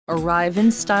Arrive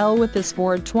in style with this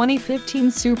Ford 2015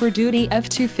 Super Duty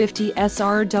F-250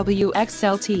 SRW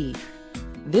XLT.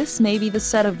 This may be the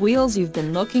set of wheels you've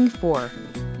been looking for.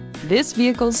 This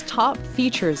vehicle's top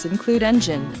features include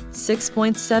engine,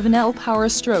 6.7L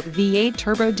Power-Stroke V8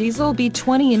 Turbo Diesel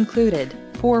B20 included,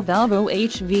 4-valve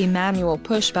OHV manual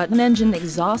push-button engine,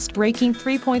 exhaust braking,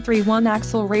 3.31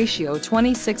 axle ratio,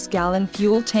 26-gallon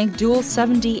fuel tank, dual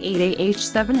 78AH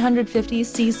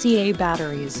 750cc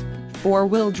batteries,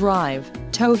 4-wheel drive,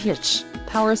 tow hitch,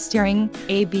 power steering,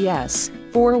 ABS,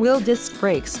 4-wheel disc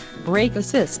brakes, brake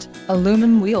assist,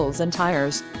 aluminum wheels and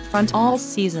tires, front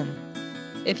all-season.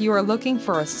 If you are looking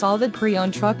for a solid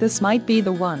pre-owned truck, this might be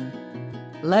the one.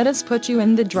 Let us put you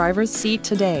in the driver's seat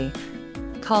today.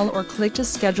 Call or click to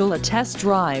schedule a test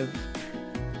drive.